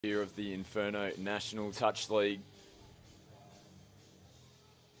Here of the Inferno National Touch League.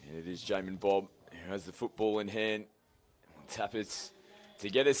 And it is Jamin Bob who has the football in hand. Tappers to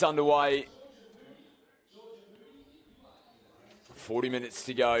get us underway. 40 minutes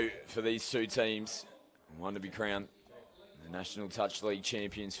to go for these two teams. One to be crowned the National Touch League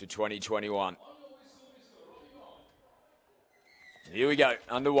champions for 2021. Here we go,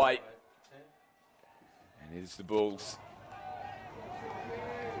 underway. And here's the Bulls.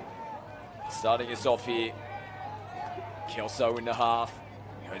 Starting us off here, Kelso in the half,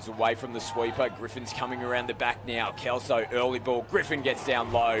 goes away from the sweeper. Griffin's coming around the back now. Kelso, early ball, Griffin gets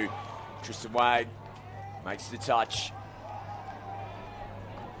down low. Tristan Wag makes the touch.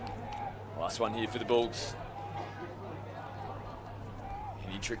 Last one here for the Bulls.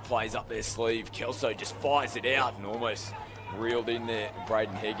 Any trick plays up their sleeve. Kelso just fires it out and almost reeled in there.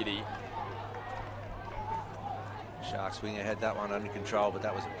 Braden Hegarty. Sharks winger had that one under control, but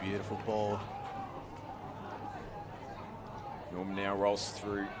that was a beautiful ball. Norman now rolls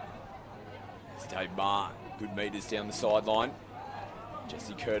through. It's Dave Marr, good meters down the sideline.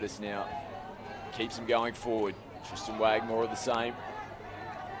 Jesse Curtis now keeps him going forward. Tristan Wag, more of the same.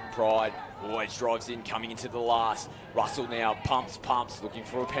 Pride always drives in, coming into the last. Russell now pumps, looking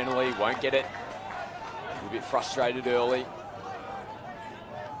for a penalty, won't get it. A little bit frustrated early.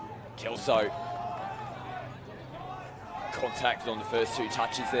 Kelso. Contact on the first two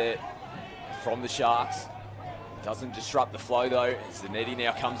touches there from the Sharks. Doesn't disrupt the flow though, as Zanetti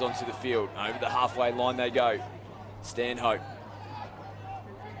now comes onto the field. Over the halfway line they go. Stanhope.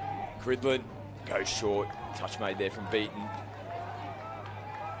 Cridlin goes short. Touch made there from Beaton.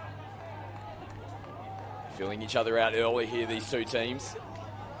 Filling each other out early here, these two teams.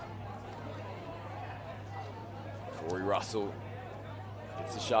 Corey Russell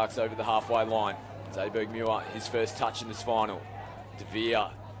gets the Sharks over the halfway line. Zayberg Muir, his first touch in this final.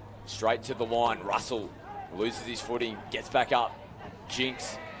 DeVere, straight to the line. Russell loses his footing, gets back up.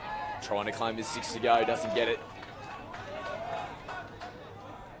 Jinx, trying to claim his 6 to go, doesn't get it.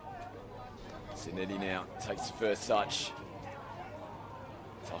 Zanetti now takes the first touch.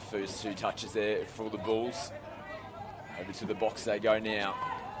 Tough first two touches there for the Bulls. Over to the box they go now.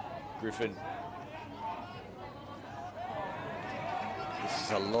 Griffin. This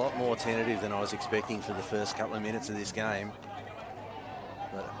is a lot more tentative than I was expecting for the first couple of minutes of this game.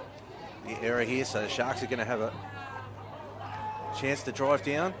 But the error here, so the Sharks are going to have a chance to drive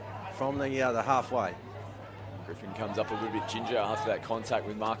down from the halfway. Griffin comes up a little bit ginger after that contact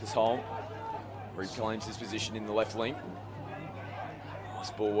with Marcus Holm. Reclaims his position in the left wing.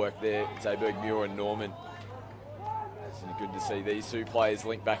 Nice ball work there. Zayberg Muir and Norman. It's good to see these two players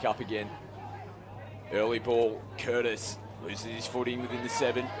link back up again. Early ball, Curtis loses his footing within the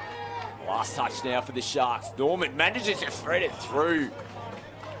 7. Last touch now for the Sharks. Norman manages to thread it through.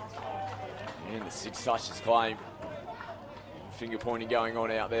 And the 6 touches claim. Finger pointing going on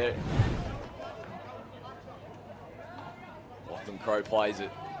out there. Lachlan Crowe plays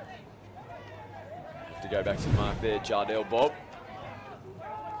it. Have to go back to the mark there, Jardel Bob.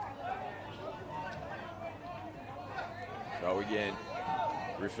 Crowe again.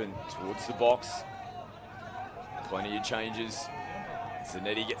 Griffin towards the box. Plenty of changes.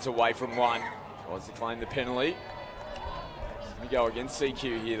 Zanetti gets away from one. Tries to claim the penalty. We go against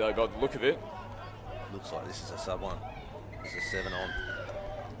CQ here though, by the look of it. Looks like this is a sub one. This is a 7 on.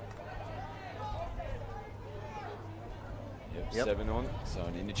 Yep, 7 on. So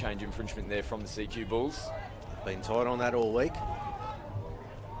an interchange infringement there from the CQ Bulls. Been tight on that all week.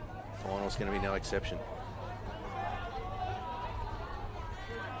 Final's going to be no exception.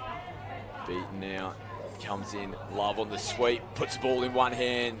 Beaten now. Comes in, Love on the sweep, puts the ball in one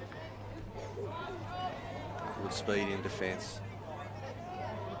hand. Good speed in defence.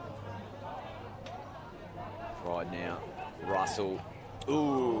 Right now, Russell.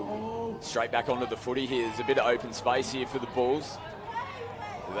 Ooh, straight back onto the footy here. There's a bit of open space here for the Bulls.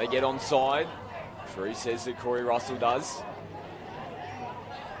 Do they get onside? Free says that Corey Russell does.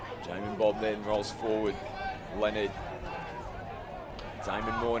 Jamin Bob then rolls forward. Leonard.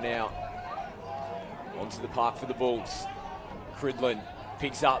 Damon Moore now. Onto the park for the Bulls. Cridlin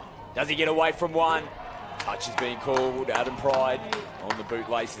picks up. Does he get away from one? Touch is being called. Adam Pride on the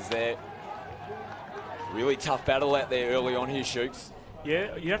bootlaces there. Really tough battle out there early on here, Shooks.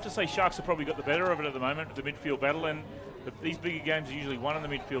 Yeah, you have to say Sharks have probably got the better of it at the moment, the midfield battle, and these bigger games are usually won in the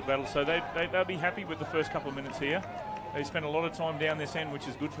midfield battle, so they'll be happy with the first couple of minutes here. They spent a lot of time down this end, which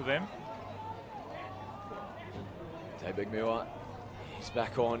is good for them. David Muir, he's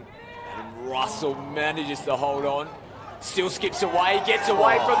back on. And Russell manages to hold on. Still skips away, gets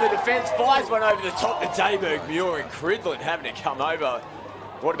away from the defence, fires one over the top to Dayberg Muir, and Cridlin having to come over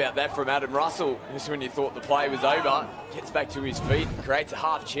What about that from Adam Russell? Just when you thought the play was over, gets back to his feet, creates a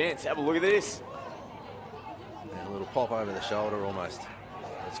half chance. Have a look at this. And a little pop over the shoulder almost.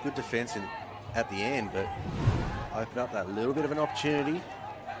 It's good defence at the end, but open up that little bit of an opportunity.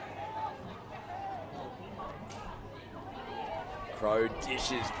 Crow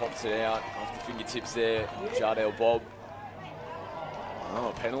dishes, pops it out off the fingertips there. Jardel Bob.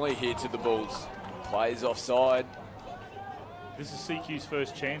 Oh, penalty here to the Bulls. Plays offside. This is CQ's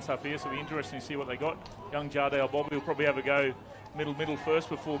first chance up here, so it'll be interesting to see what they got. Young Jardale Bob will probably have a go middle first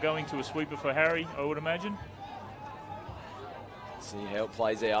before going to a sweeper for Harry, I would imagine. See how it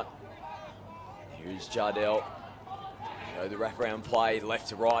plays out. Here's Jardel. The wraparound play, left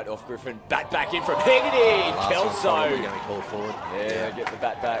to right, off Griffin. Back in from Hegarty. Kelso. Going to call forward. Yeah, get the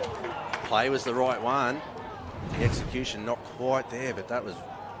bat back. Play was the right one. The execution not quite there, but that was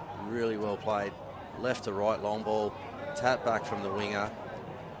really well played. Left to right, long ball. Tap back from the winger.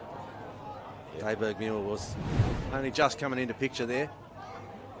 Dayberg Muir was only just coming into picture there.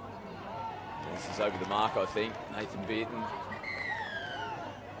 This is over the mark, I think. Nathan Beaton.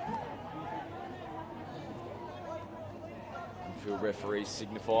 Field referee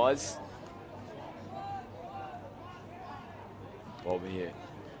signifies. Bob here.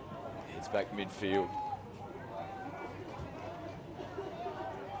 Heads back midfield.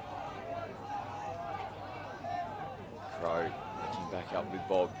 Crow looking back up with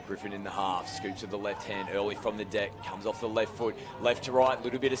Bob. Griffin in the half. Scoops to the left hand early from the deck. Comes off the left foot. Left to right.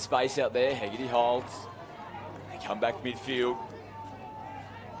 Little bit of space out there. Hegarty holds. They come back midfield.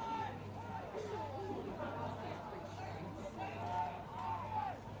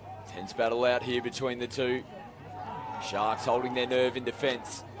 Tense battle out here between the two. Sharks holding their nerve in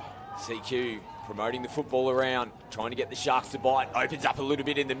defence. CQ promoting the football around. Trying to get the Sharks to bite. Opens up a little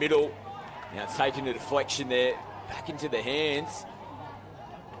bit in the middle. Now it's taking a deflection there. Back into the hands.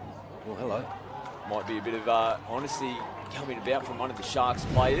 Well, hello. Might be a bit of honesty coming about from one of the Sharks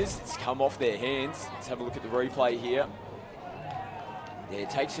players. It's come off their hands. Let's have a look at the replay here. Yeah, it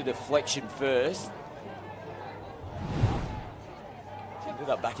takes a deflection first. Ended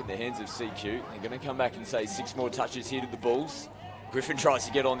up back in the hands of CQ. They're going to come back and say 6 more touches here to the Bulls. Griffin tries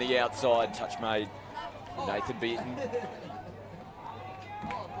to get on the outside. Touch made. Nathan Beaton.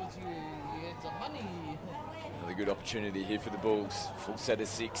 Another good opportunity here for the Bulls. Full set of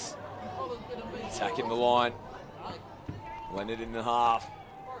 6. Attacking the line. Leonard in the half.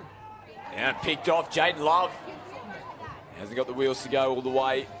 And picked off Jaden Love. Hasn't got the wheels to go all the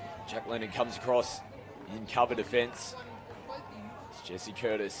way. Jack Leonard comes across in cover defence. It's Jesse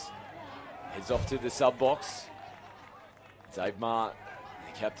Curtis. Heads off to the sub box. Dave Mark,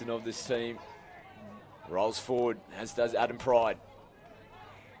 the captain of this team, rolls forward, as does Adam Pride.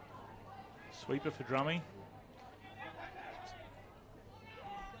 Sweeper for Drummy.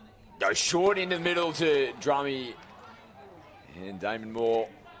 Goes short in the middle to Drummy. And Damon Moore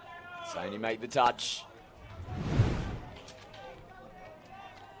saying he make the touch.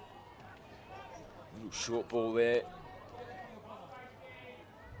 Little short ball there.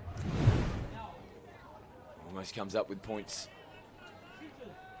 Almost comes up with points.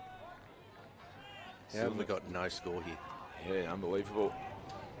 Yeah, we got no score here. Yeah, unbelievable.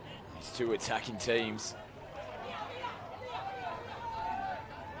 These two attacking teams.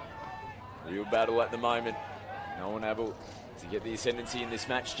 Real battle at the moment. No one able to get the ascendancy in this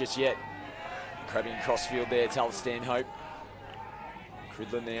match just yet. Crabbing crossfield there, Tal Stanhope.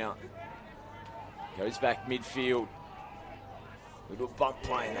 Cridler now. Goes back midfield. Little bump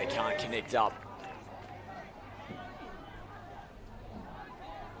play and they can't connect up.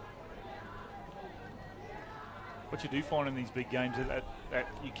 What you do find in these big games is that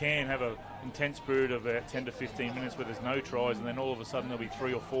you can have an intense period of about 10 to 15 minutes where there's no tries, and then all of a sudden there'll be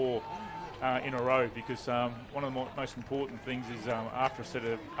 3 or 4 in a row, because one of the most important things is after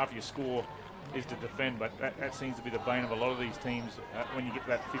you score is to defend, but that seems to be the bane of a lot of these teams when you get to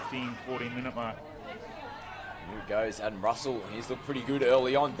that 15, 14 minute mark. Here it goes, Adam Russell. He's looked pretty good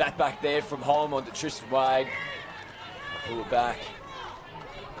early on. Back there from home onto Tristan Wag. Pull it back.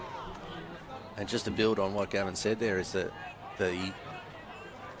 And just to build on what Gavin said there is that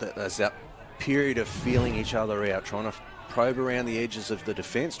there's that period of feeling each other out, trying to probe around the edges of the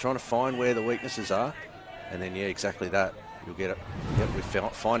defence, trying to find where the weaknesses are, and then, yeah, exactly that. You'll get it. Yep, we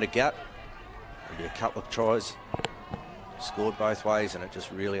find a gap. There'll be a couple of tries scored both ways, and it just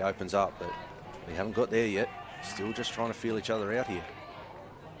really opens up. But we haven't got there yet. Still just trying to feel each other out here.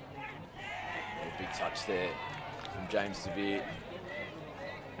 A big touch there from James DeVere.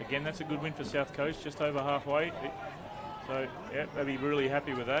 Again, that's a good win for South Coast, just over halfway. So, yeah, they'll be really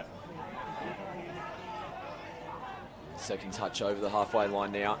happy with that. Second touch over the halfway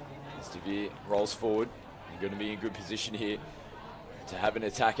line now. As DeVere rolls forward. They're going to be in good position here to have an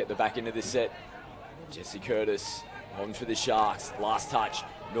attack at the back end of the set. Jesse Curtis on for the Sharks. Last touch.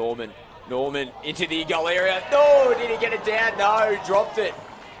 Norman into the goal area. No, did he get it down? No, dropped it.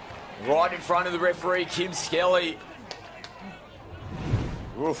 Right in front of the referee, Kim Skelly.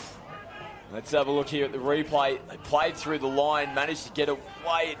 Oof. Let's have a look here at the replay. They played through the line, managed to get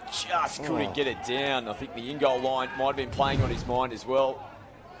away, just couldn't get it down. I think the in-goal line might have been playing on his mind as well.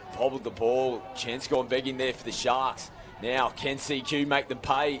 Bobbled the ball. Chance gone begging there for the Sharks. Now, can CQ make them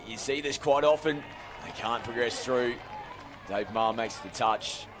pay? You see this quite often. They can't progress through. Dave Marr makes the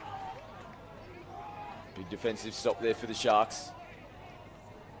touch. Big defensive stop there for the Sharks.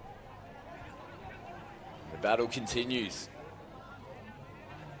 The battle continues.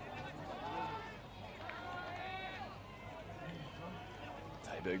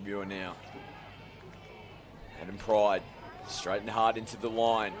 Bergmuir now. Adam Pride straight and hard into the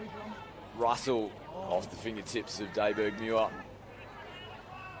line. Russell off the fingertips of Dayberg Muir.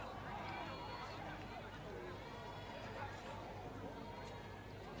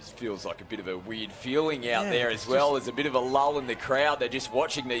 This feels like a bit of a weird feeling out there as well. There's a bit of a lull in the crowd. They're just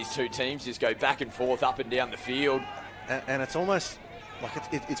watching these two teams just go back and forth up and down the field. And it's almost like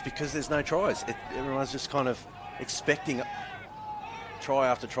it's because there's no tries. Everyone's just kind of expecting try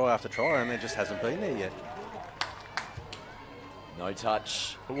after try after try, and there just hasn't been there yet. No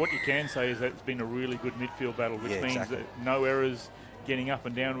touch. But what you can say is that it's been a really good midfield battle, which means that no errors, getting up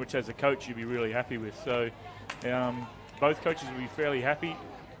and down, which as a coach you'd be really happy with. So both coaches will be fairly happy.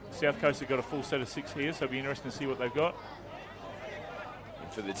 South Coast have got a full set of 6 here, so it'll be interesting to see what they've got.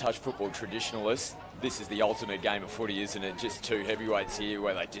 And for the touch football traditionalists, this is the ultimate game of footy, isn't it? Just two heavyweights here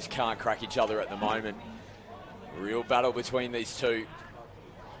where they just can't crack each other at the moment. Real battle between these two.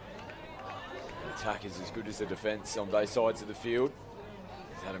 Attack is as good as the defence on both sides of the field.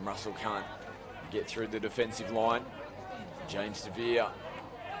 Adam Russell can't get through the defensive line. James DeVere,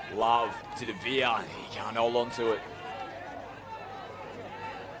 Love to DeVere, he can't hold on to it.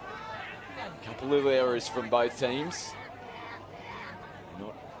 A couple of errors from both teams.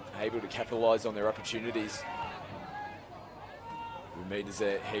 Not able to capitalise on their opportunities. 2 metres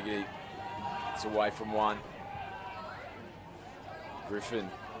there, Hegarty, it's away from one. Griffin.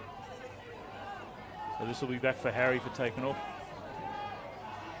 So this will be back for Harry for taking off.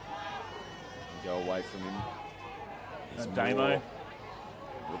 Go away from him. And Damo.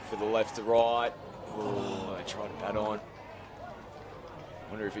 Look for the left to right. Oh, they tried to bat on.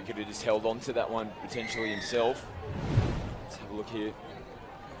 Wonder if he could have just held on to that one potentially himself. Let's have a look here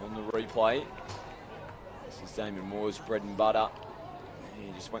on the replay. This is Damon Moore's bread and butter.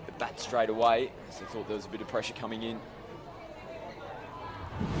 He just went the bat straight away. So I thought there was a bit of pressure coming in.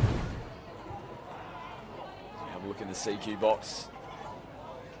 Have a look in the CQ box.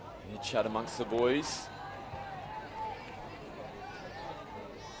 Chat amongst the boys.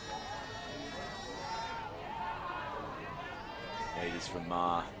 Leaders from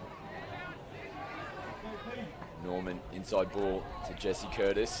Marr. Norman, inside ball to Jesse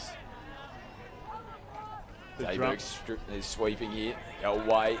Curtis. Dayberg is sweeping here. Go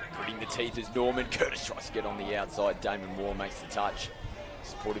away, putting the teeth as Norman. Curtis tries to get on the outside. Damon Moore makes the touch.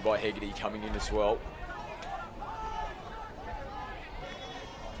 Supported by Hegarty coming in as well.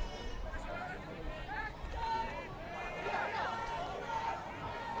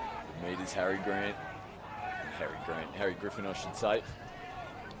 Meters Harry Griffin, I should say.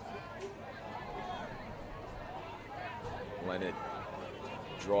 Leonard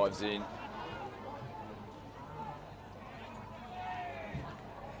drives in.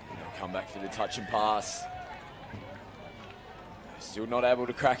 They'll come back for the touch and pass. Still not able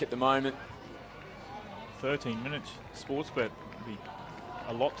to crack at the moment. 13 minutes. Sportsbet would be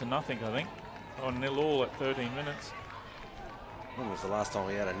a lot to nothing, I think. On 0-0 at 13 minutes. When was the last time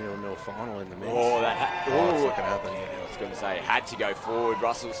we had a 0-0 final in the men's? Oh, that it's not going to happen. Yeah, I was going to say, it had to go forward.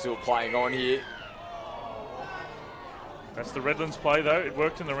 Russell's still playing on here. That's the Redlands play, though. It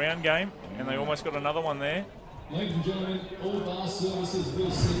worked in the round game, and they almost got another one there. Ladies and gentlemen, all bar services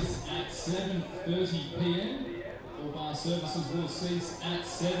will cease at 7:30 p.m. All bar services will cease at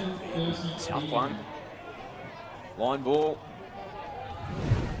 7:30 p.m. Tough one. Line ball.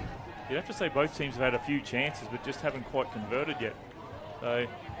 You'd have to say both teams have had a few chances, but just haven't quite converted yet. So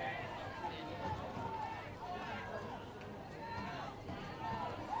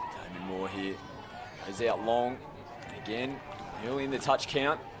Damon Moore here goes out long again, early in the touch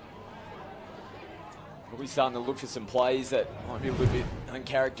count. Probably starting to look for some plays that might be a little bit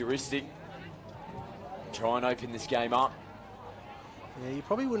uncharacteristic. Try and open this game up. Yeah, you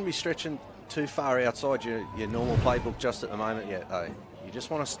probably wouldn't be stretching too far outside your normal playbook just at the moment yet, though. You just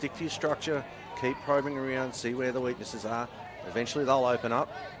want to stick to your structure, keep probing around, see where the weaknesses are. Eventually they'll open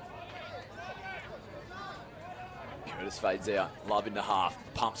up. Curtis fades out. Love into half.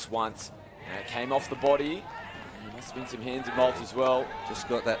 Pumps once. And it came off the body. There must have been some hands involved as well. Just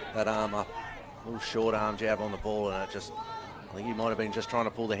got that arm up. A little short arm jab on the ball, and it just, I think he might have been just trying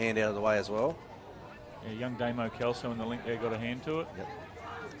to pull the hand out of the way as well. Yeah, young Damo Kelso in the link there got a hand to it. Yep.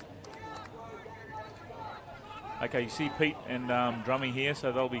 Okay, you see Pete and Drummy here,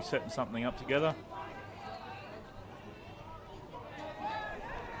 so they'll be setting something up together.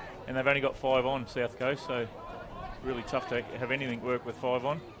 And they've only got 5 on, South Coast, so really tough to have anything work with 5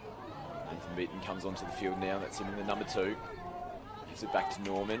 on. Nathan Beaton comes onto the field now. That's him in the number 2. Gives it back to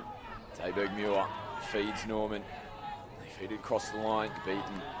Norman. Taberg-Muir feeds Norman. They feed it across the line.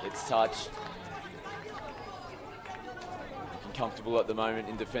 Beaton gets touched. Looking comfortable at the moment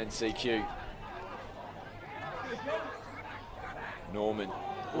in defence, CQ. Norman.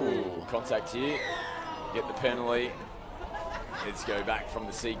 Ooh, contact here. Get the penalty. Let's go back from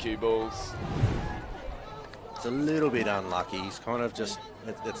the CQ Bulls. It's a little bit unlucky. He's kind of just,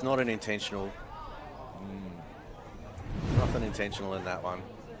 it's not an intentional. Nothing intentional in that one.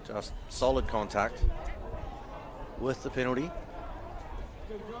 Just solid contact. Worth the penalty.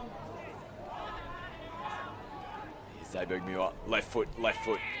 Here's Taberg-Muir. Left foot, left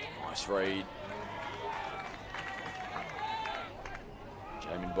foot. Nice read.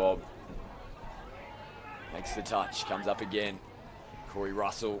 Jamin Bob makes the touch, comes up again. Corey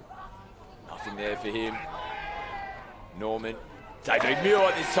Russell, nothing there for him. Norman,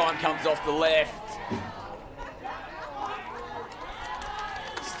 Taberg-Muir this time comes off the left.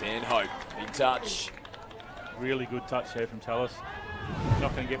 Stan Hope, big touch. Really good touch there from Tallis.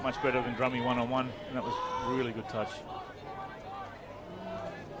 Not going to get much better than Drummy one-on-one, and that was a really good touch.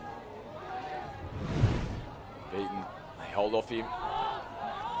 Beaton, they hold off him.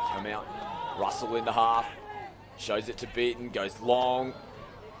 Come out, Russell into half. Shows it to Beaton, goes long.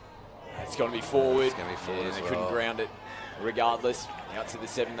 It's going to be forward. It's going to be forward as they well. couldn't ground it. Regardless, out to the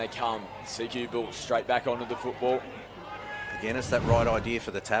 7 they come. CQ Bulls straight back onto the football. Again, it's that right idea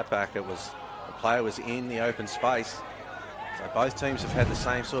for the tap back. The player was in the open space. So both teams have had the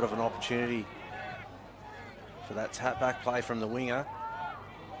same sort of an opportunity for that tap back play from the winger.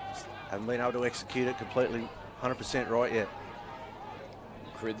 Just haven't been able to execute it completely 100% right yet.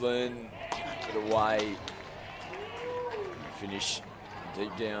 Cridlin, get away. Finish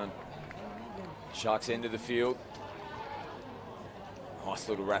deep down. Sharks end of the field. Nice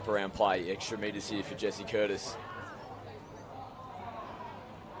little wraparound play. Extra metres here for Jesse Curtis.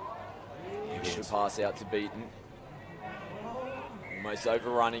 Extra pass out to Beaton. Almost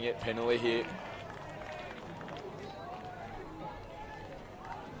overrunning it. Penalty here.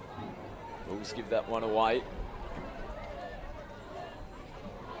 Bulls give that one away.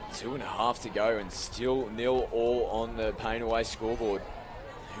 2.5 to go and still 0-all on the Payne away scoreboard.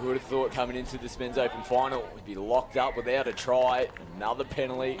 Who would have thought coming into this men's open final we'd be locked up without a try. Another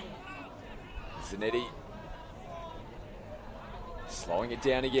penalty. Zanetti slowing it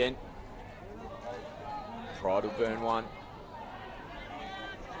down again. Pride will burn one.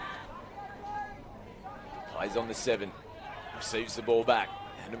 Plays on the 7. Receives the ball back.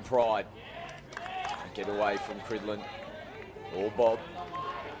 Adam Pride. Can't get away from Cridlin or Bob.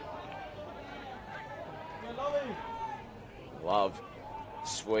 Love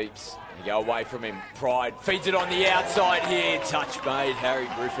sweeps. You go away from him. Pride feeds it on the outside here. Touch made. Harry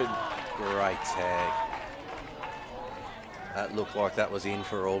Griffin. Great tag. That looked like that was in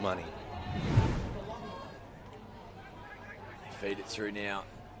for all money. They feed it through now.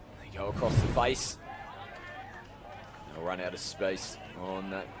 They go across the face. They'll run out of space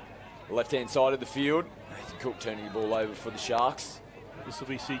on that left-hand side of the field. Nathan Cook turning the ball over for the Sharks. This will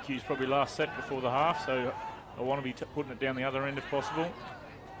be CQ's probably last set before the half, so I want to be putting it down the other end if possible.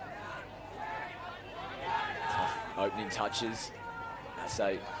 Tough opening touches. I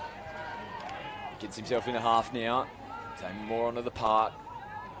say, gets himself in a half now. Damon Moore onto the park.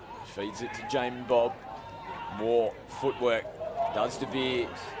 Feeds it to Jamin Bob. Moore, footwork. Does De Beers.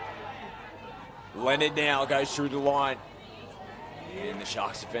 Leonard now goes through the line. And the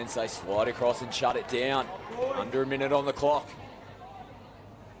Sharks defence, they slide across and shut it down. Under a minute on the clock.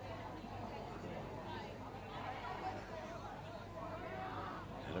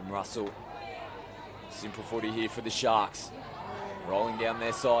 Adam Russell. Simple footy here for the Sharks. Rolling down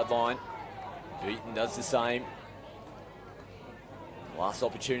their sideline. Beaton does the same. Last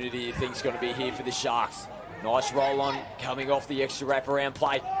opportunity you think's going to be here for the Sharks. Nice roll on, coming off the extra wraparound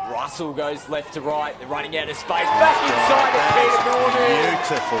play. Russell goes left to right. They're running out of space. Back inside to Peter Norman.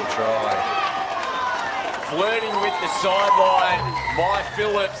 Beautiful try. flirting with the sideline. Mike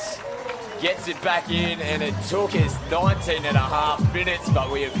Phillips gets it back in, and it took us 19 and a half minutes,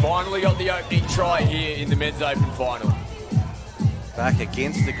 but we have finally got the opening try here in the men's open final. Back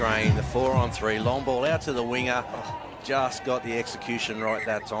against the grain, the 4-on-3, long ball out to the winger. Just got the execution right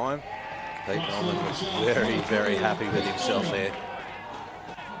that time. Pete Norman was very, very happy with himself there.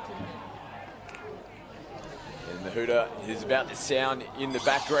 And the hooter is about to sound in the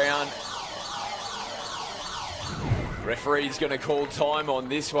background. Referee's going to call time on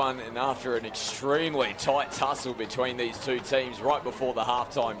this one, and after an extremely tight tussle between these two teams right before the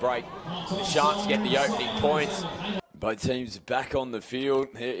halftime break, the Sharks get the opening points. Both teams back on the field.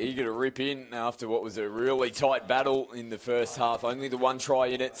 They're eager to rip in after what was a really tight battle in the first half. Only the one try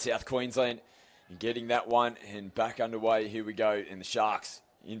in it, South Queensland getting that one, and back underway. Here we go, and the Sharks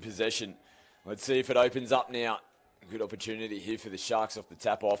in possession. Let's see if it opens up now. Good opportunity here for the Sharks off the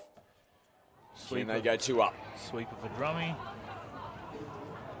tap-off. And they go 2 up. Sweeper for Drummy.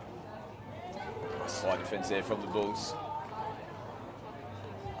 Slight defence there from the Bulls.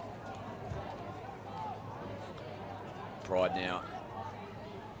 Pride now.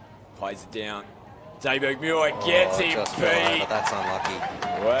 Plays it down. Dayberg Muir gets him just beat. over. That's unlucky.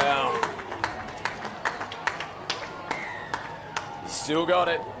 Wow. He's still got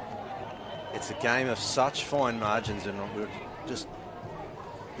it. It's a game of such fine margins, and we're just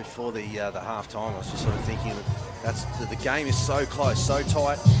before the half-time, I was just sort of thinking that the game is so close, so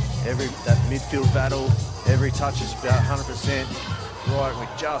tight. That midfield battle, every touch is about 100%. Right, we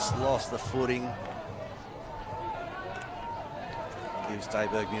just lost the footing. Gives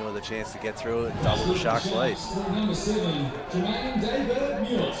Dayberg Muir the chance to get through it, double the Sharks lead. Number 7, Jermaine Dayberg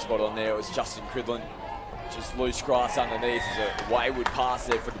Muir. Spot on there, it was Justin Cridlin. Just loose grass underneath. It's a wayward pass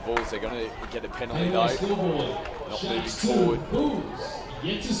there for the Bulls. They're going to get a penalty though. Not moving forward. Bulls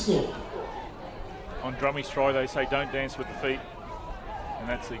yet to score. On Drummy's try, they say don't dance with the feet, and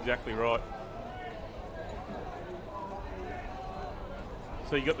that's exactly right.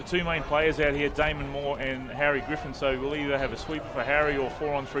 So you've got the two main players out here, Damon Moore and Harry Griffin, so we'll either have a sweeper for Harry or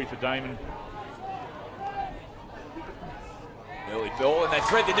 4-on-3 for Damon. Early ball, and they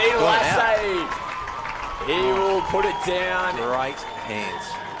thread the needle. Save. He will put it down. Great hands.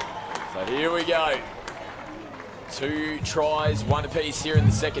 So here we go. 2 tries, 1 apiece here in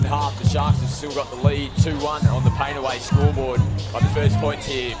the second half. The Sharks have still got the lead, 2-1 on the paint-away scoreboard. By the first points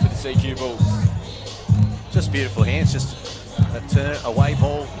here for the CQ Bulls. Just beautiful hands, just a turn, away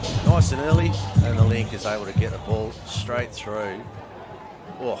ball, nice and early, and the link is able to get the ball straight through.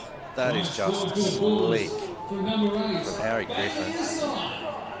 Oh, that is just slick from Harry Griffin.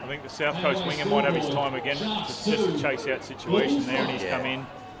 I think the South Coast winger might have his time again, just to chase out situation there, and he's come in.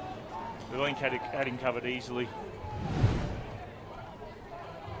 The link had him covered easily.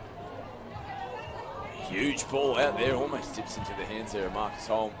 Huge ball out there, almost tips into the hands there of Marcus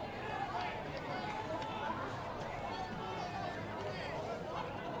Holm.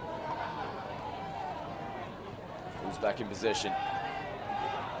 Bulls back in possession.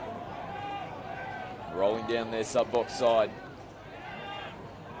 Rolling down their sub-box side.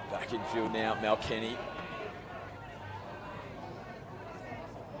 Back in field now, Mal Kenny.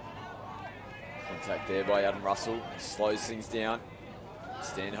 Contact there by Adam Russell. Slows things down.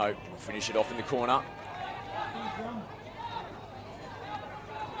 Stanhope will finish it off in the corner.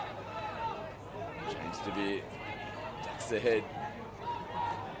 James DeVere ducks the head.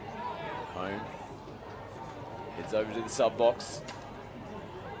 Home. Heads over to the sub-box.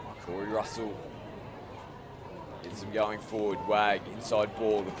 Corey Russell gets him going forward. Wag, inside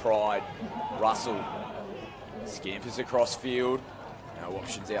ball, the Pride. Russell scampers across field. No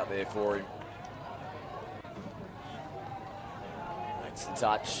options out there for him. Makes the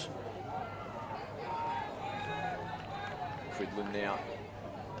touch. Cridlin now.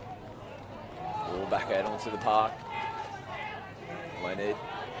 Ball back out onto the park. Leonard.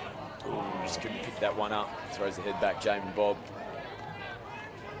 Ooh, just couldn't pick that one up. Throws the head back, Jamin Bob.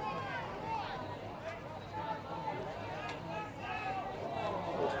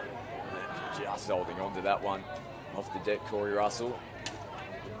 Just holding on to that one. Off the deck, Corey Russell.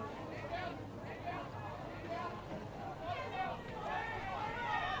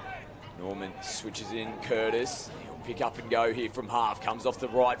 Norman switches in Curtis. He'll pick up and go here from half. Comes off the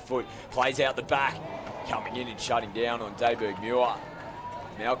right foot. Plays out the back. Coming in and shutting down on Dayberg Muir.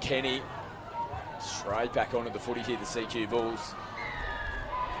 Now Kenny. Straight back onto the footy here, the CQ Bulls.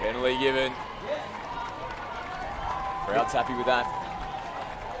 Penalty given. Crowd's happy with that.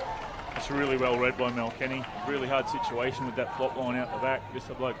 It's really well read by Mel Kenny. Really hard situation with that flop line out the back. Just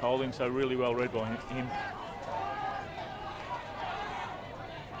a bloke holding, so really well read by him.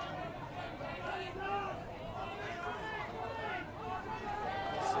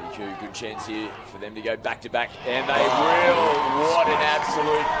 CQ, good chance here for them to go back-to-back, and they will. What an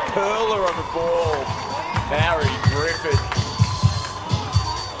absolute curler of a ball. Harry Griffin.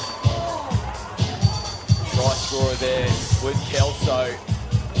 Try scorer there, with Kelso.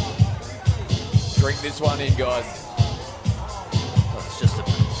 Drink this one in, guys. Well, it's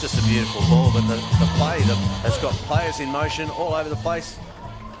just a beautiful ball, but the play has got players in motion all over the place.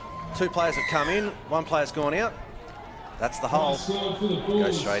 2 players have come in, 1 player's gone out. That's the hole.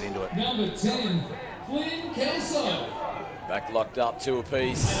 Go straight into it. Number 10, Flynn Kelso. Back locked up, 2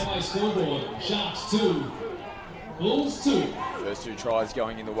 apiece. Anyway, scoreboard, Sharks 2, Bulls 2. First 2 tries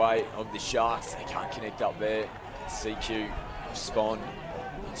going in the way of the Sharks. They can't connect up there. CQ respond.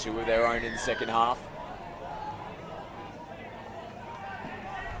 2 of their own in the second half.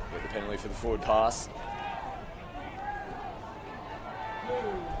 Got the penalty for the forward pass.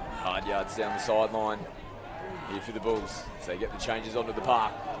 Hard yards down the sideline here for the Bulls as they get the changes onto the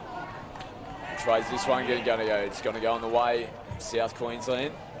park. Tries this one, it's going to go on the way of South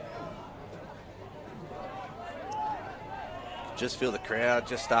Queensland. Just feel the crowd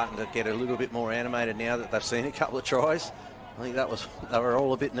just starting to get a little bit more animated now that they've seen a couple of tries. I think they were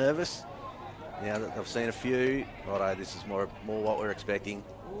all a bit nervous. Now that they've seen a few, righto, this is more what we're expecting.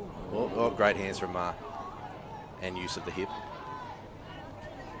 Oh, great hands from Mark and use of the hip.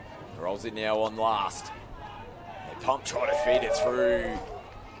 Rolls it now on last. They pump, try to feed it through.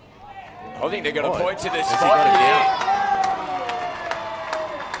 I think they're going to point to the spot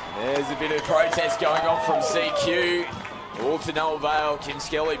here. There's a bit of protest going on from CQ. All to no avail. Kim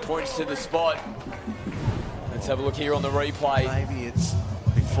Skelly points to the spot. Let's have a look here on the replay. Maybe it's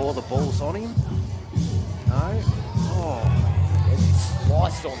before the ball's on him. No. Oh. As he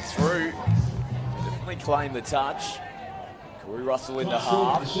sliced on through. Definitely claimed the touch. Corey Russell in the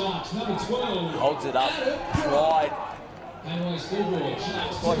half. Holds it up. Pride. Looks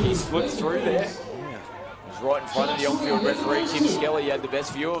like he slipped through there. It was right in front of the on-field referee. Kim Skelly had the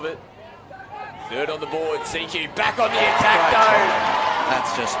best view of it. Third on the board. CQ back on the attack though.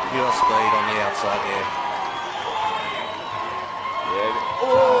 That's just pure speed on the outside there. Yeah.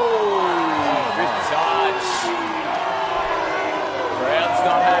 Oh, good touch. Crowd's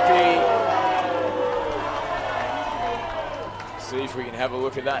not happy. See if we can have a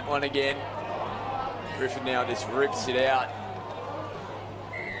look at that one again. Griffin now just rips it out.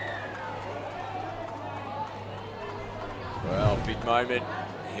 Well, big moment.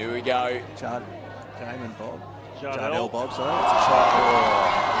 Here we go. Jamin Bob. Jardel Bob, sorry. It's a try.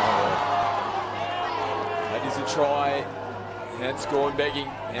 That is a try. That's gone begging.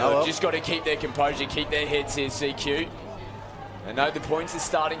 Now they've just got to keep their composure, keep their heads here, CQ. I know the points are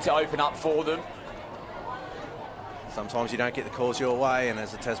starting to open up for them. Sometimes you don't get the calls your way, and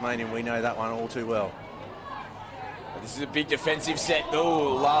as a Tasmanian, we know that one all too well. This is a big defensive set.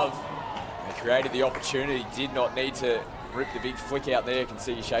 Oh, Love. They created the opportunity. Did not need to rip the big flick out there. I can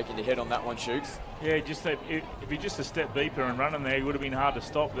see you shaking your head on that one, Shooks. Yeah, just if he just a step deeper and running there, he would have been hard to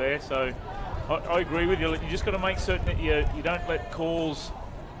stop there. So I agree with you. You just got to make certain that you don't let calls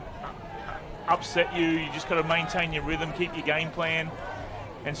upset you. You just got to maintain your rhythm, keep your game plan.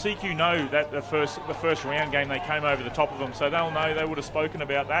 And CQ know that the first round game they came over the top of them, so they'll know. They would have spoken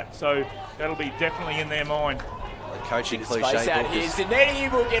about that, so that'll be definitely in their mind. The coaching cliche. Space out here.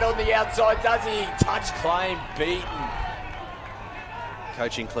 Zanetti will get on the outside, does he? Touch claim, beaten.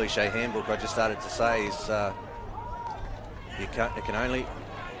 Coaching cliche handbook I just started to say is you can only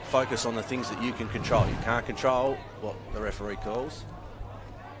focus on the things that you can control. You can't control what the referee calls.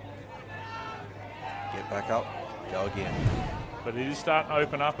 Get back up, go again. But it is starting to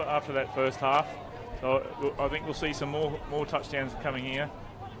open up after that first half. So I think we'll see some more touchdowns coming here.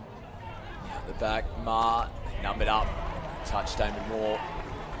 The back, Ma, numbered up. Touch Damon Moore.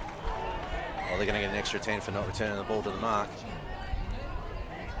 Well, they're going to get an extra 10 for not returning the ball to the mark.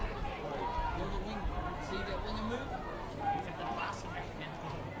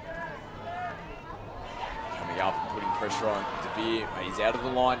 Coming up and putting pressure on DeVere. He's out of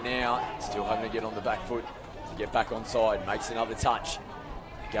the line now. Still having to get on the back foot to get back on side. Makes another touch.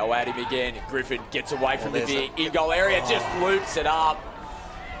 Go at him again. Griffin gets away from DeVere. In goal area, just loops it up.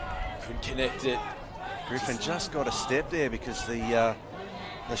 Couldn't connect it. Griffin just got a step there because the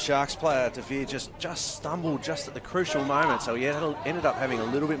Sharks player, DeVere, just stumbled just at the crucial moment. So he ended up having a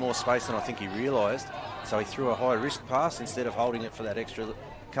little bit more space than I think he realised. So he threw a high-risk pass instead of holding it for that extra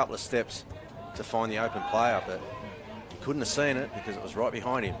couple of steps to find the open player. But he couldn't have seen it because it was right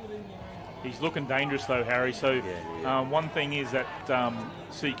behind him. He's looking dangerous though, Harry. So one thing is that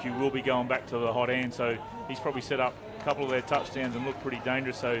CQ will be going back to the hot hand. So he's probably set up a couple of their touchdowns and look pretty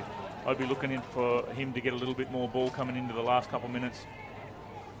dangerous. So I'd be looking in for him to get a little bit more ball coming into the last couple of minutes.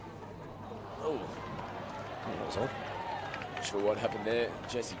 was odd. Not sure what happened there.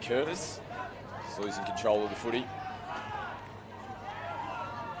 Jesse Curtis is losing control of the footy.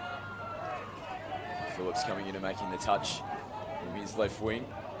 Phillips coming in and making the touch from his left wing.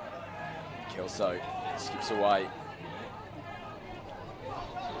 Kelso skips away.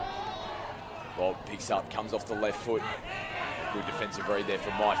 Bob picks up, comes off the left foot. Good defensive read there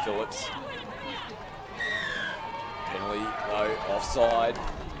from Mike Phillips. Penalty, no, offside.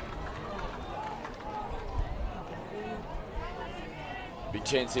 Big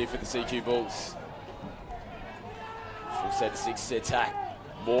chance here for the CQ Bulls. Full set of 6 to attack.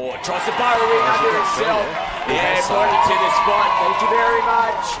 Moore tries to burrow in under himself. Yeah, brought it to the spot. Thank you very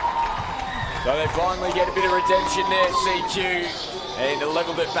much. So they finally get a bit of redemption there, CQ. And they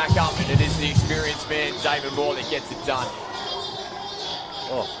leveled it back up, and it is the experienced man, Damon Moore, that gets it done.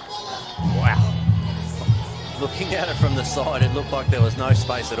 Oh, wow. Looking at it from the side, it looked like there was no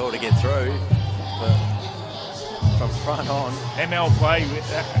space at all to get through. But from front on. ML play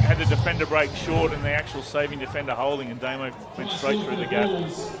had the defender break short and the actual saving defender holding, and Damo went straight through the gap.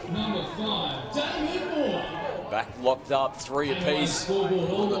 Number 5, Damon Moore. Back locked up, 3 apiece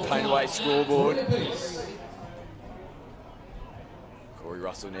on the paint-away scoreboard. Corey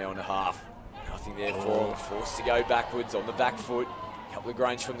Russell now on the half. Nothing there for him. Forced to go backwards on the back foot. Couple of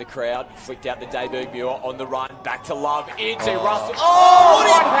grunts from the crowd. Flicked out the Dayberg Muir on the run. Back to Love. Into Russell. Oh,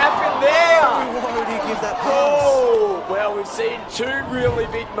 what happened there? Why would he give that pass? Oh, well, we've seen 2 really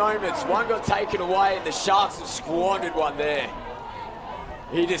big moments. One got taken away, and the Sharks have squandered one there.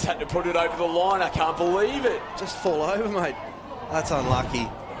 He just had to put it over the line. I can't believe it. Just fall over, mate. That's unlucky.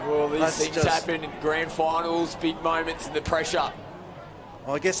 Well, these things happen in grand finals, big moments, and the pressure.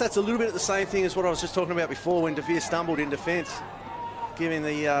 I guess that's a little bit of the same thing as what I was just talking about before when De Vere stumbled in defence, giving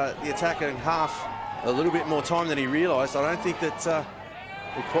the attacker in half a little bit more time than he realised. I don't think that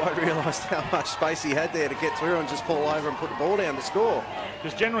he quite realised how much space he had there to get through and just fall over and put the ball down to score.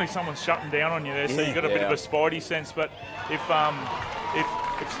 Because generally someone's shutting down on you there, so you've got a bit of a spidey sense. But if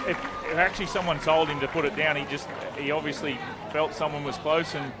actually someone told him to put it down, he obviously felt someone was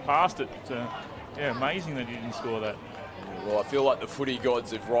close and passed it. Yeah, amazing that he didn't score that. Well, I feel like the footy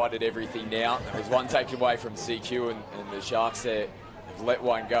gods have righted everything now. There's one taken away from CQ, and the Sharks there have let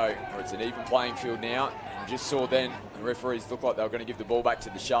one go. It's an even playing field now. And just saw then the referees looked like they were going to give the ball back to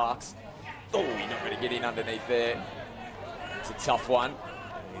the Sharks. Oh, he's not going to get in underneath there. It's a tough one.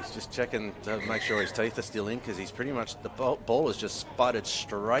 He's just checking to make sure his teeth are still in, because he's pretty much, the ball has just sputtered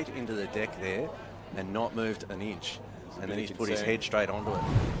straight into the deck there and not moved an inch. And then he's put his head straight onto it.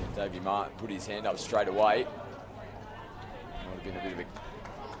 Davey Martin put his hand up straight away. Might have been a bit of a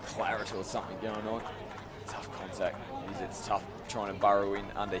clarity or something going on. Tough contact. It's tough trying to burrow in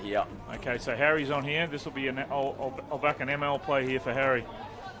under here. Okay, so Harry's on here. This will be I'll back an ML play here for Harry,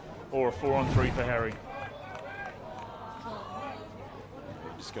 or a 4-on-3 for Harry.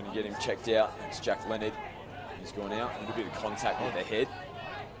 Just going to get him checked out. It's Jack Leonard. He's gone out. A little bit of contact with the head.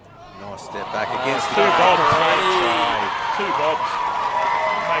 Nice step back against 2 bobs. 2 bobs.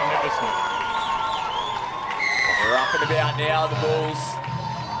 Magnificent. They're up and about now, the Bulls.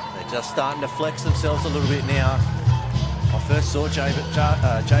 They're just starting to flex themselves a little bit now. I first saw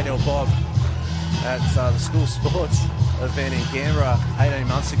J-Del Bob at the school sports event in Canberra 18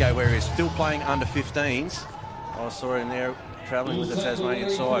 months ago, where he was still playing under 15s. I saw him there travelling with the Tasmanian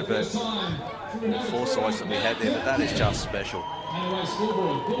side, but four sides that we had there, but that is just special.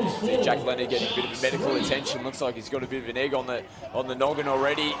 See Jack Leonard getting a bit of medical attention. Looks like he's got a bit of an egg on the noggin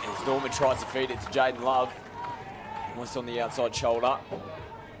already, as Norman tries to feed it to Jaden Love. Almost on the outside shoulder.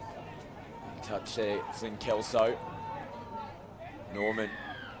 Touch there, Flynn Kelso. Norman,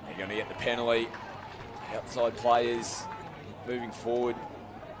 they're going to get the penalty. Outside players moving forward.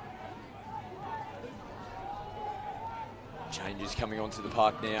 Changes coming onto the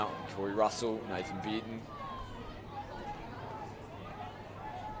park now. Corey Russell, Nathan Bearden.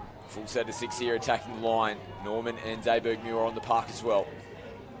 Full set of 6 here attacking the line. Norman and Dayberg Muir on the park as well.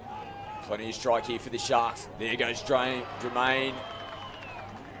 Plenty of strike here for the Sharks. There goes Jermaine.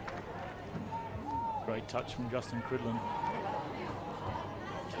 Great touch from Justin Cridlin.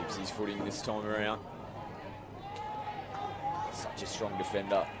 Keeps his footing this time around. Such a strong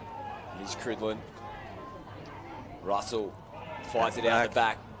defender. Here's Cridlin. Russell fires it out the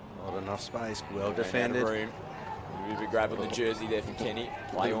back. Not enough space. Well defended. Room. A bit of a grab on the jersey there for Kenny.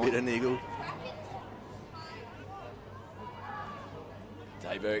 Play on. Bit of niggle.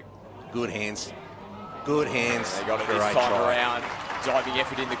 Dayberg. Good hands. Good hands. They got it this time around. Diving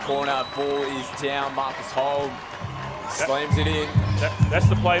effort in the corner. Ball is down. Marcus Holm slams it in. That's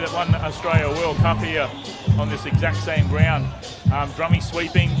the play that won Australia a World Cup here on this exact same ground. Drummy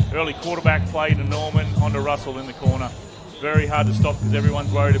sweeping, early quarterback play to Norman, onto Russell in the corner. Very hard to stop because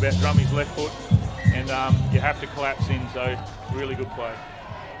everyone's worried about Drummy's left foot, and you have to collapse in, so really good play.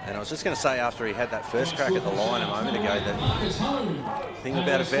 And I was just going to say, after he had that first crack at the line a moment ago, that the thing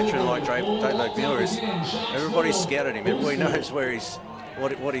about a veteran like David McMillan is everybody's scared at him. Everybody knows where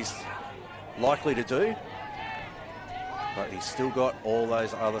what he's likely to do. But he's still got all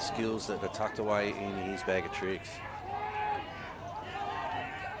those other skills that are tucked away in his bag of tricks.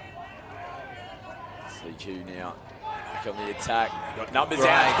 CQ now back on the attack. Got numbers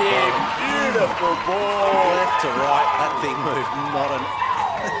out here. Beautiful ball. Left to right. That thing moved not an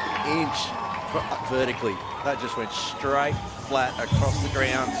inch vertically. That just went straight flat across the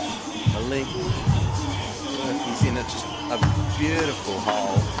ground. The link. He's in just a beautiful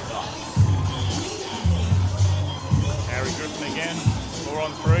hole. Harry Griffin again, 4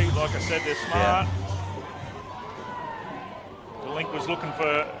 on 3. Like I said, they're smart. Yeah. The link was looking for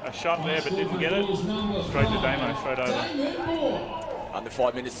a shot there, but didn't get it. Straight to Damo, straight over. Under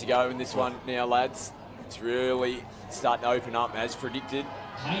 5 minutes to go in this one now, lads. It's really starting to open up as predicted.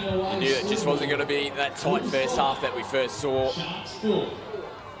 You knew it just wasn't going to be that tight first half that we first saw.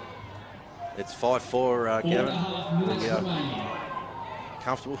 It's 5-4, Gavin.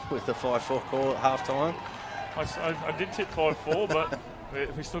 Comfortable with the 5-4 call at half time? I did tip 5-4, but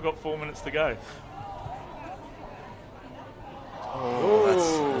we still got 4 minutes to go.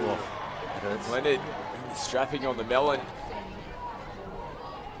 Oh, that's Leonard strapping on the melon.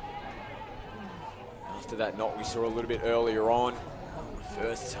 After that knock we saw a little bit earlier on,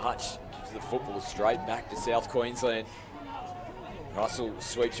 first touch gives the football straight back to South Queensland. Russell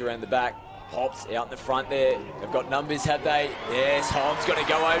sweeps around the back, pops out in the front there. They've got numbers, have they? Yes, Holmes got to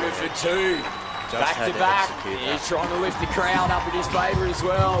go over for 2. Back to back. He's trying to lift the crowd up in his favour as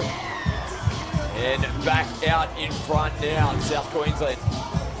well. And back out in front now, South Queensland.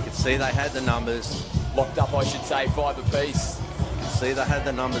 You can see they had the numbers. Locked up, I should say, 5 apiece. You can see they had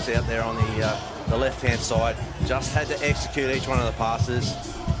the numbers out there on the left-hand side. Just had to execute each one of the passes.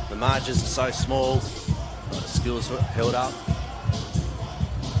 The margins are so small. The skills were held up.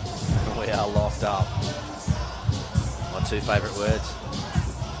 And we are locked up. My 2 favourite words.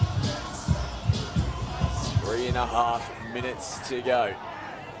 3.5 minutes to go.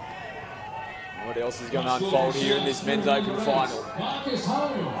 What else is going to unfold here in this men's open final? Marcus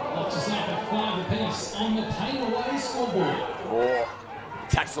Home locks us up at 5 apiece on the Pain Away scoreboard. Moore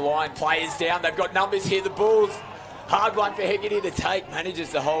attacks the line, players down. They've got numbers here, the Bulls. Hard one for Hegarty to take,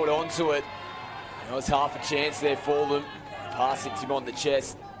 manages to hold on to it. There was half a chance there for them. Pass hits him on the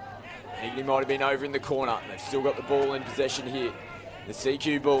chest. Hegarty might have been over in the corner. They've still got the ball in possession here. The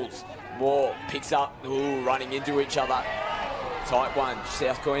CQ Bulls. Moore picks up, running into each other. Tight one,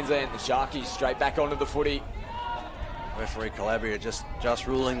 South Queensland, the Sharkies straight back onto the footy. Referee Calabria just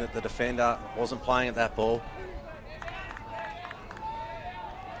ruling that the defender wasn't playing at that ball.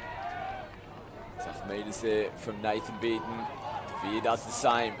 Tough meters there from Nathan Beaton. DeVere does the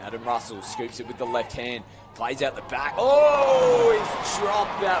same. Adam Russell scoops it with the left hand. Plays out the back. Oh, he's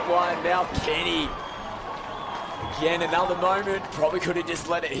dropped that one. Now Kenny. Again, another moment. Probably could have just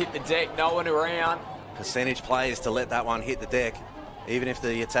let it hit the deck. No one around. Percentage plays to let that one hit the deck, even if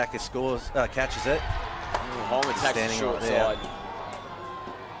the attacker catches it. Home attacks the short side.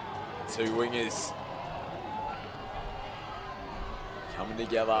 The 2 wingers coming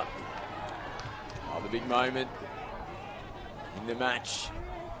together. Another big moment in the match.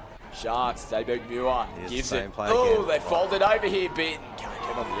 Sharks, David Muir gives it. Oh, they folded over here, Beaton. Can't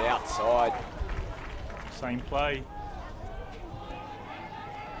get on the outside. Same play.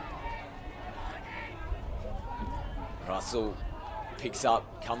 Russell picks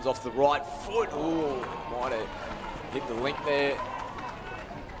up, comes off the right foot. Oh, might have hit the link there.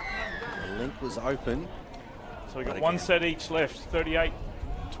 The link was open. So we've got 1 set each left,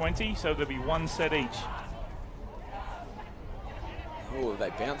 38-20, so there'll be 1 set each. Oh,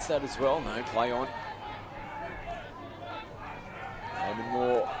 they bounced that as well. No, play on. Damon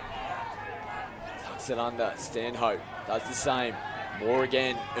Moore tucks it under. Stanhope does the same. Moore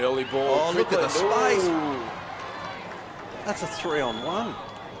again, early ball. Oh, look at the space. Ooh. That's a 3-on-1.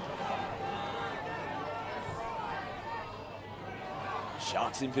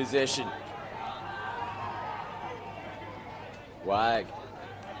 Sharks in possession. Wag.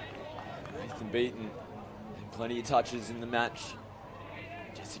 Nathan Beaton. And plenty of touches in the match.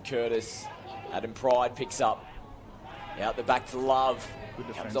 Jesse Curtis. Adam Pride picks up. Out the back to Love.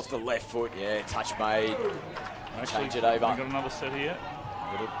 Comes off the left foot. Yeah, touch made. Change it over. We've got another set here.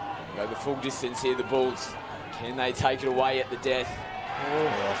 Go the full distance here, the Bulls. Can they take it away at the death?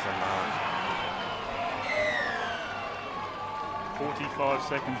 Oh, from Mark. 45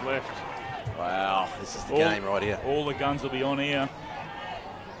 seconds left. Wow. This is the game right here. All the guns will be on here.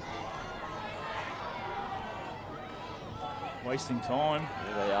 Wasting time.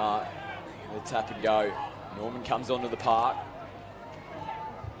 There they are. They tap and go. Norman comes onto the park.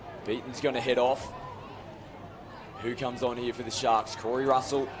 Beaton's going to head off. Who comes on here for the Sharks? Corey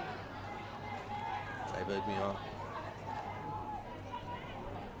Russell. They booed me on.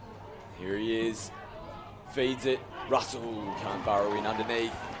 Here he is. Feeds it. Russell can't burrow in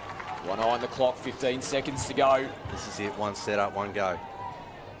underneath. 1 eye on the clock, 15 seconds to go. This is it. One set up, one go.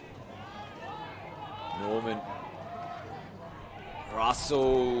 Norman.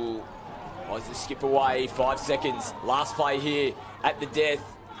 Russell. Wants to skip away. 5 seconds. Last play here at the death.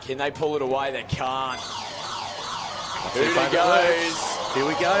 Can they pull it away? They can't. Hooter goes. Here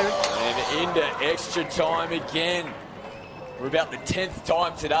we go. And into extra time again. For about the 10th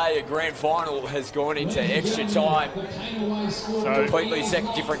time today, a grand final has gone into extra time. So Completely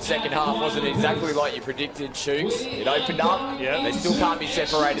different second half. Wasn't exactly like you predicted, Shooks. It opened up. Yeah. They still can't be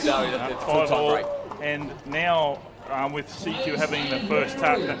separated though at the full-time break. And now with CQ having the first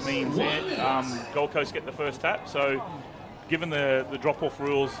tap, that means Gold Coast get the first tap. So given the drop-off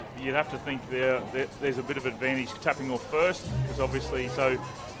rules, you'd have to think there's a bit of advantage tapping off first, because obviously, so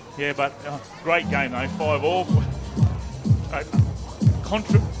yeah, but great game though, 5-all. Like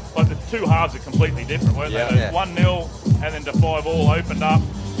the two halves are completely different, weren't they? Yeah. 1-0 and then to 5-all opened up,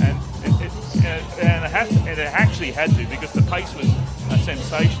 and it actually had to, because the pace was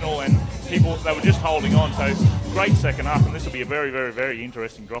sensational and they were just holding on. So great second half, and this will be a very, very, very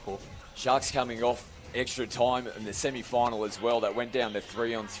interesting drop-off. Sharks coming off extra time in the semi-final as well. That went down to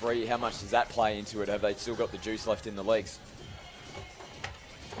 3-on-3. How much does that play into it? Have they still got the juice left in the legs?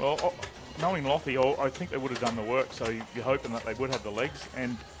 Well, knowing Loffy, I think they would have done the work, so you're hoping that they would have the legs,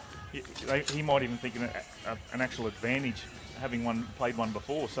 and he might even think an actual advantage having played one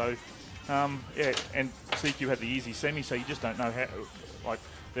before. So, yeah, and CQ had the easy semi, so you just don't know how. Like,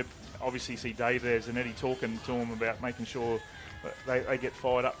 they obviously see Dave there, Zanetti talking to him about making sure that they get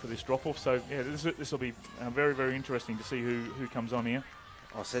fired up for this drop-off. So, yeah, this will be very, very interesting to see who comes on here.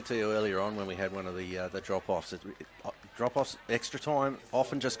 I said to you earlier on when we had one of the drop-offs, drop-offs extra time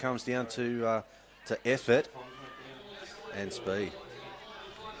often just comes down to effort and speed.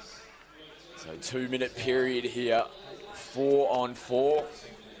 So 2-minute period here, 4-on-4.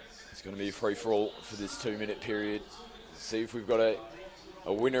 It's going to be a free-for-all for this 2-minute period. See if we've got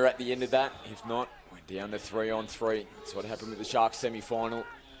a winner at the end of that. If not, we're down to 3-on-3. That's what happened with the Sharks semi-final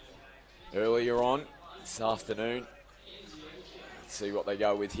earlier on this afternoon. Let's see what they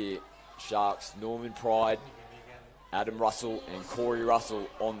go with here. Sharks, Norman Pride, Adam Russell and Corey Russell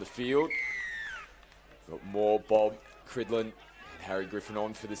on the field. Got more Bob Cridlin and Harry Griffin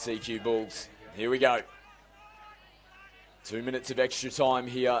on for the CQ Bulls. Here we go. 2 minutes of extra time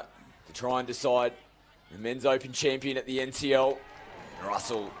here to try and decide the men's open champion at the NTL.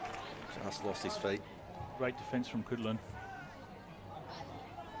 Russell just lost his feet. Great defence from Cridlin.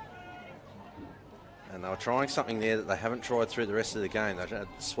 And they were trying something there that they haven't tried through the rest of the game. They had a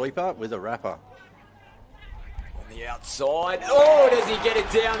sweeper with a wrapper. On the outside. Oh, does he get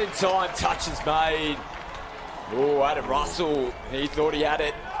it down in time? Touch is made. Oh, Adam Russell. He thought he had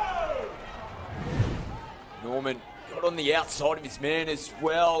it. Norman got on the outside of his man as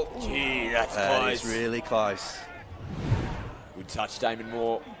well. Gee, that's close. That is really close. Good touch, Damon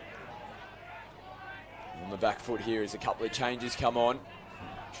Moore. On the back foot here as a couple of changes come on.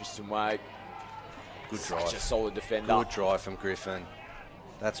 Tristan Wag. Good drive. Such a solid defender. Good drive from Griffin.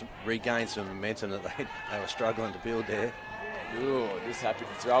 That's regained some momentum that they were struggling to build there. Oh, this happened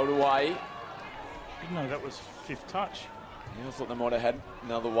to throw it away. Didn't know that was fifth touch. Yeah, I thought they might have had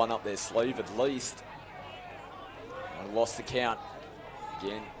another one up their sleeve at least. Might have lost the count.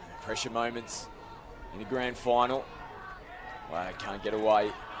 Again, pressure moments in the grand final. Wow, can't get away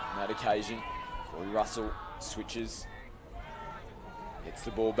on that occasion. Corey Russell switches. Gets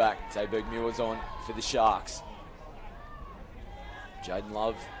the ball back. Tayberg Muir's on for the Sharks. Jaden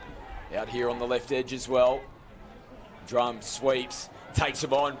Love out here on the left edge as well. Drum sweeps, takes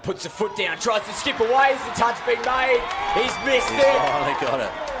him on, puts a foot down, tries to skip away. Is the touch being made? He's missed it. Finally got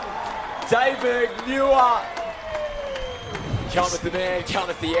it. Tayberg Muir. Cometh the man,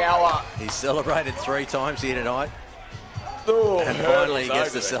 cometh the hour. He's celebrated 3 times here tonight. Oh, And finally he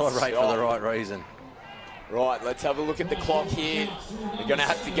gets to celebrate for the right reason. Right, let's have a look at the clock here. They're going to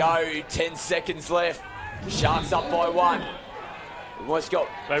have to go. 10 seconds left. Sharks up by 1. Almost got.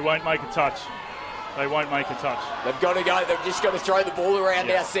 They won't make a touch. They won't make a touch. They've got to go. They've just got to throw the ball around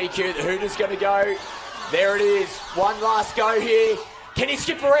now, CQ. The Hooters going to go. There it is. One last go here. Can he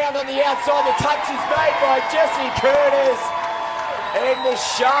skip around on the outside? The touch is made by Jesse Curtis. And the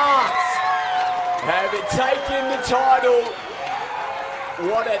Sharks have taken the title.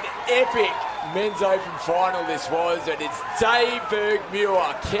 What an epic men's open final this was. And it's Dave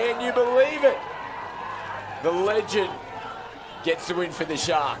Bergmuir. Can you believe it? The legend gets the win for the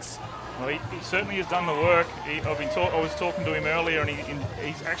Sharks. Well, he certainly has done the work. I was talking to him earlier, and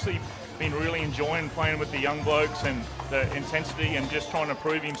he's actually been really enjoying playing with the young blokes and the intensity and just trying to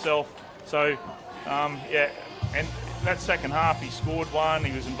prove himself. So, yeah, and that second half, he scored one.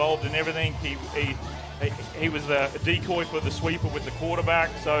 He was involved in everything. He was the decoy for the sweeper with the quarterback.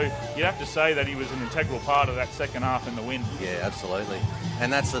 So you'd have to say that he was an integral part of that second half in the win. Yeah, absolutely.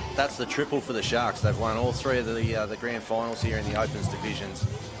 And that's the triple for the Sharks. They've won all three of the grand finals here in the Opens divisions,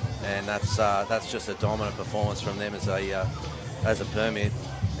 and that's just a dominant performance from them as a permit.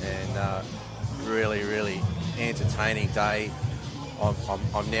 And really, really entertaining day.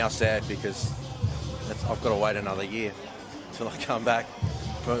 I'm now sad because I've got to wait another year till I come back,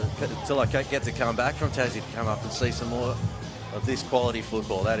 till I get to come back from Tassie to come up and see some more of this quality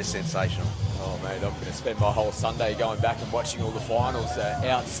football. That is sensational. Oh, mate, I'm going to spend my whole Sunday going back and watching all the finals.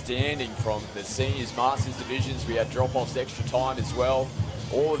 Outstanding from the seniors, masters divisions. We had drop-offs extra time as well.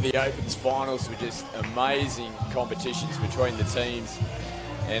 All of the Opens finals were just amazing competitions between the teams.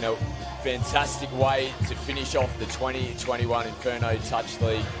 And a fantastic way to finish off the 2021 Inferno Touch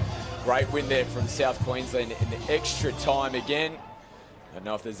League. Great win there from South Queensland in the extra time again. I don't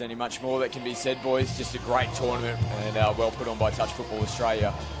know if there's any much more that can be said, boys. Just a great tournament and well put on by Touch Football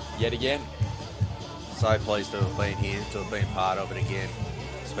Australia yet again. So pleased to have been here, to have been part of it again,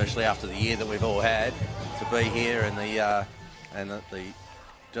 especially after the year that we've all had. To be here and the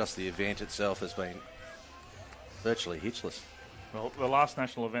event itself has been virtually hitchless. Well, the last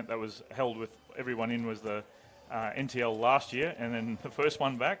national event that was held with everyone in was the NTL last year, and then the first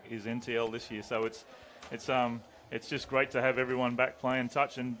one back is NTL this year. So it's just great to have everyone back playing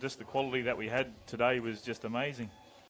touch, and just the quality that we had today was just amazing.